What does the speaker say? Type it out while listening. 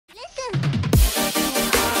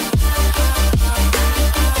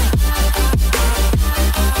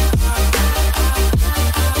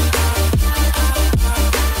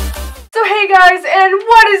guys, and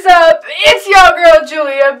what is up? It's your girl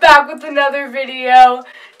Julia back with another video.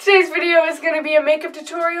 Today's video is going to be a makeup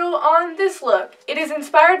tutorial on this look. It is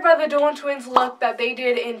inspired by the Dolan twins look that they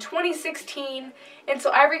did in 2016, and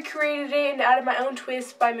so I recreated it and added my own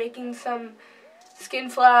twist by making some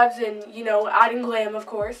skin flabs and, you know, adding glam, of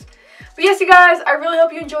course. But yes, you guys, I really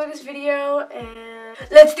hope you enjoy this video, and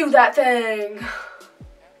let's do that thing.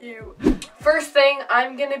 First thing,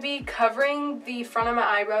 I'm going to be covering the front of my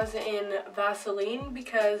eyebrows in Vaseline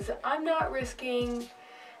because I'm not risking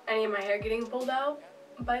any of my hair getting pulled out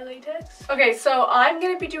by latex. Okay, so I'm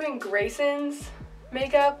going to be doing Grayson's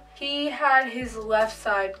makeup. He had his left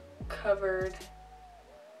side covered.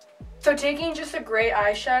 So taking just a gray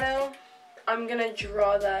eyeshadow, I'm going to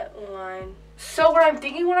draw that line. So what I'm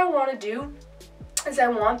thinking what I want to do is I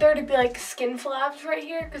want there to be like skin flabs right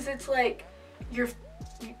here because it's like your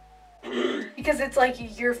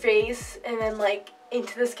face and then like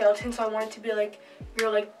into the skeleton, so I want it to be like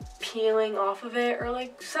you're like peeling off of it or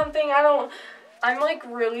like something. I'm like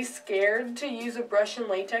really scared to use a brush in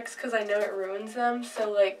latex because I know it ruins them,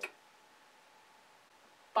 so like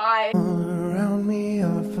bye. Around me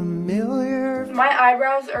are familiar. My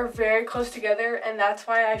eyebrows are very close together, and that's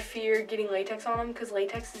why I fear getting latex on them, because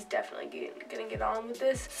latex is definitely gonna get on with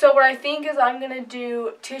this. So what I think is I'm gonna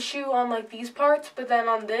do tissue on like these parts, but then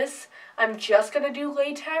on this I'm just gonna do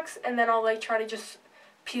latex, and then I'll like try to just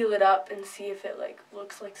peel it up and see if it like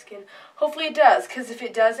looks like skin. Hopefully it does, because if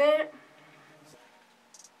it doesn't,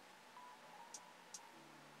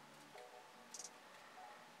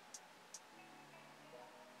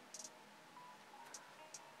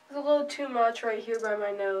 there's a little too much right here by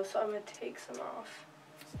my nose, so I'm going to take some off.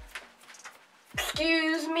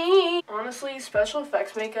 Excuse me! Honestly, special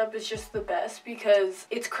effects makeup is just the best because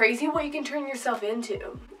it's crazy what you can turn yourself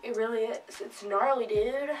into. It really is. It's gnarly,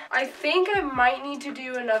 dude. I think I might need to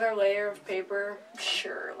do another layer of paper.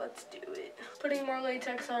 Sure, let's do it. Putting more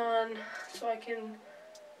latex on so I can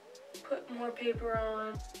put more paper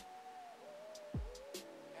on.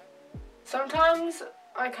 Sometimes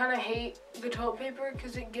I kind of hate the toilet paper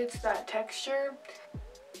because it gets that texture.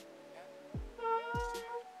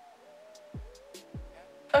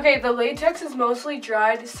 Okay, the latex is mostly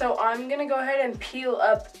dried, so I'm going to go ahead and peel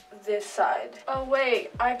up this side. Oh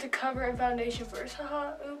wait, I have to cover in foundation first.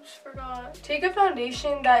 Haha, oops, forgot. Take a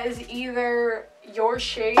foundation that is either your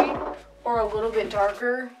shade or a little bit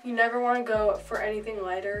darker. You never want to go for anything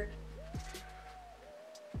lighter.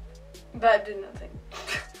 That did nothing.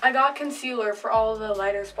 I got concealer for all of the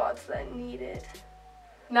lighter spots that I needed.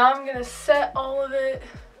 Now I'm gonna set all of it.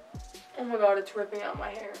 Oh my god, it's ripping out my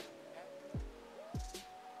hair.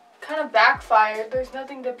 Kind of backfired. There's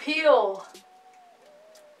nothing to peel.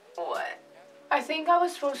 What? I think I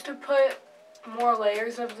was supposed to put more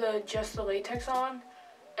layers of just the latex on,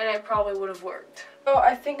 and it probably would have worked. So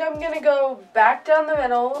I think I'm gonna go back down the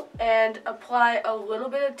middle and apply a little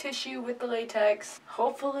bit of tissue with the latex.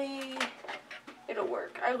 Hopefully it'll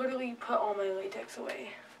work. I literally put all my latex away.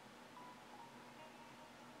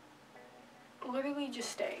 Literally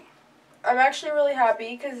just stay. I'm actually really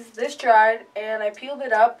happy because this dried and I peeled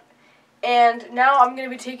it up, and now I'm going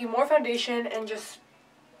to be taking more foundation and just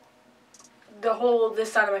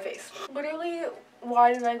this side of my face. Literally,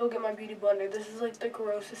 why didn't I go get my beauty blender? This is like the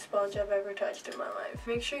grossest sponge I've ever touched in my life.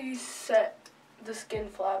 Make sure you set the skin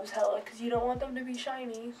flabs hella because you don't want them to be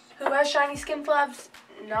shiny. Who has shiny skin flabs?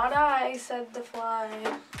 Not I, said the fly.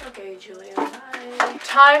 Okay, Julia, bye.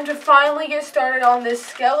 Time to finally get started on this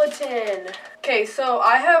skeleton. Okay, so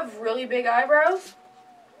I have really big eyebrows.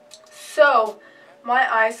 So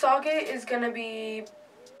my eye socket is gonna be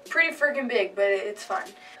pretty freaking big, but it's fine.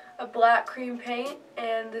 A black cream paint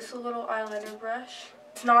and this little eyeliner brush.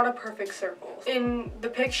 It's not a perfect circle. In the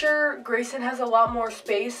picture, Grayson has a lot more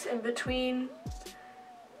space in between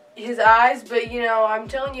his eyes, but you know, I'm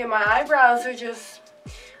telling you, my eyebrows are just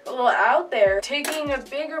a little out there. Taking a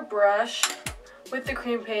bigger brush with the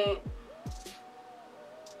cream paint.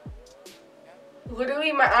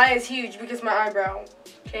 Literally, my eye is huge because my eyebrow.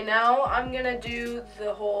 Okay, now I'm gonna do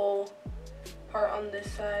the whole part on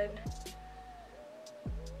this side.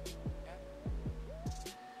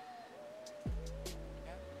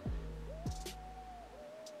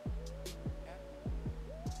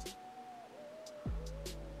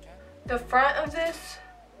 The front of this,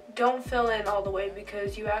 don't fill in all the way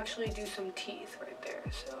because you actually do some teeth right there,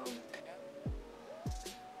 so.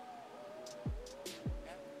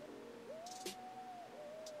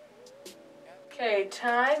 Okay,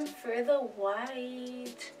 time for the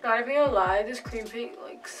white. Not even gonna lie, this cream paint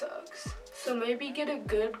like sucks. So maybe get a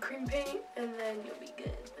good cream paint and then you'll be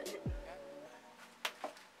good. But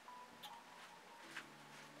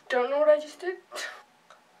Don't know what I just did.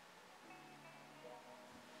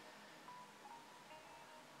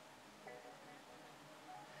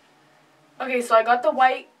 Okay, so I got the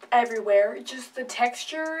white everywhere, just the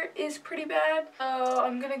texture is pretty bad. So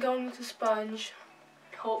I'm gonna go in with a sponge,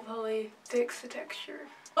 hopefully fix the texture.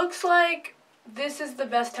 Looks like this is the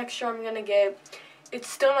best texture I'm gonna get. It's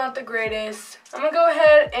still not the greatest. I'm gonna go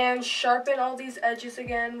ahead and sharpen all these edges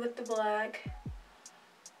again with the black.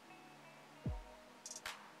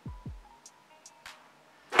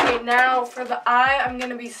 Okay, now for the eye, I'm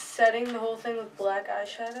gonna be setting the whole thing with black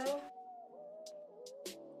eyeshadow.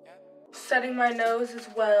 Setting my nose as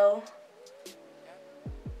well.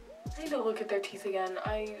 I need to look at their teeth again.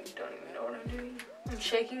 I don't even know what I'm doing. I'm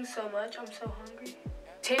shaking so much. I'm so hungry.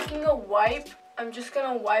 Taking a wipe, I'm just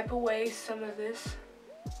gonna wipe away some of this.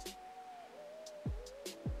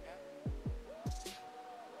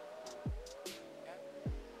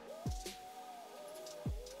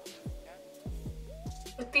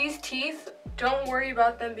 With these teeth, don't worry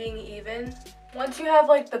about them being even. Once you have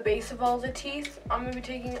like the base of all the teeth, I'm gonna be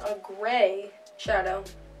taking a gray shadow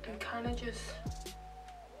and kind of just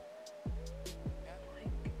like,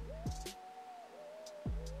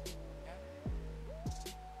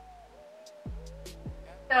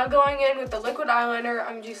 now going in with the liquid eyeliner,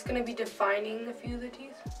 I'm just gonna be defining a few of the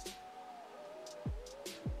teeth.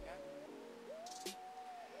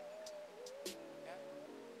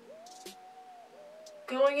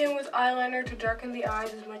 Going in with eyeliner to darken the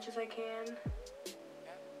eyes as much as I can.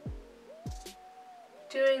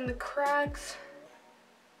 Doing the cracks.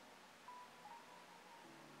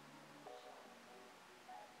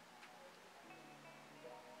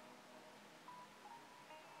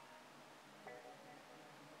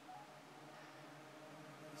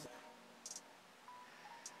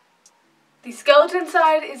 The skeleton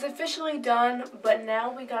side is officially done, but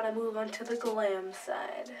now we gotta move on to the glam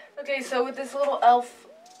side. Okay, so with this little elf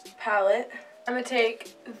palette, I'm gonna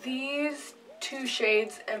take these two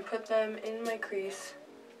shades and put them in my crease.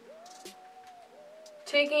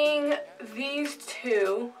 Taking these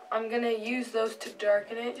two, I'm gonna use those to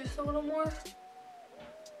darken it just a little more.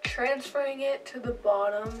 Transferring it to the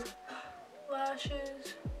bottom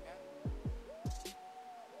lashes.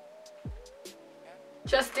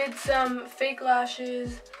 Just did some fake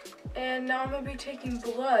lashes, and now I'm gonna be taking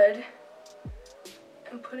blood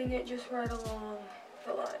and putting it just right along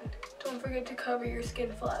the line. Don't forget to cover your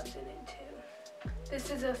skin flaps in it too. This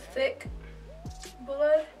is a thick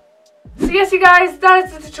blood. So yes, you guys, that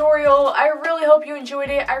is the tutorial. I really hope you enjoyed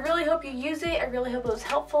it. I really hope you use it. I really hope it was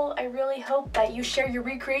helpful. I really hope that you share your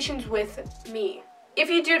recreations with me. If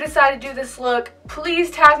you do decide to do this look,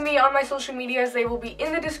 please tag me on my social medias. They will be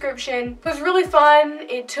in the description. It was really fun.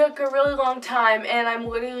 It took a really long time, and I'm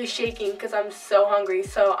literally shaking because I'm so hungry.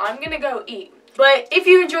 So I'm gonna go eat. But if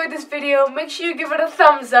you enjoyed this video, make sure you give it a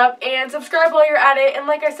thumbs up and subscribe while you're at it. And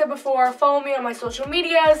like I said before, follow me on my social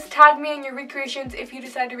medias. Tag me in your recreations if you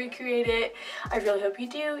decide to recreate it. I really hope you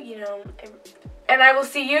do, you know. And I will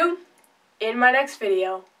see you in my next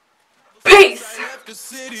video. Peace!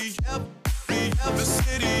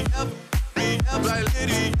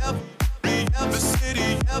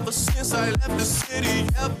 Ever since I left the city,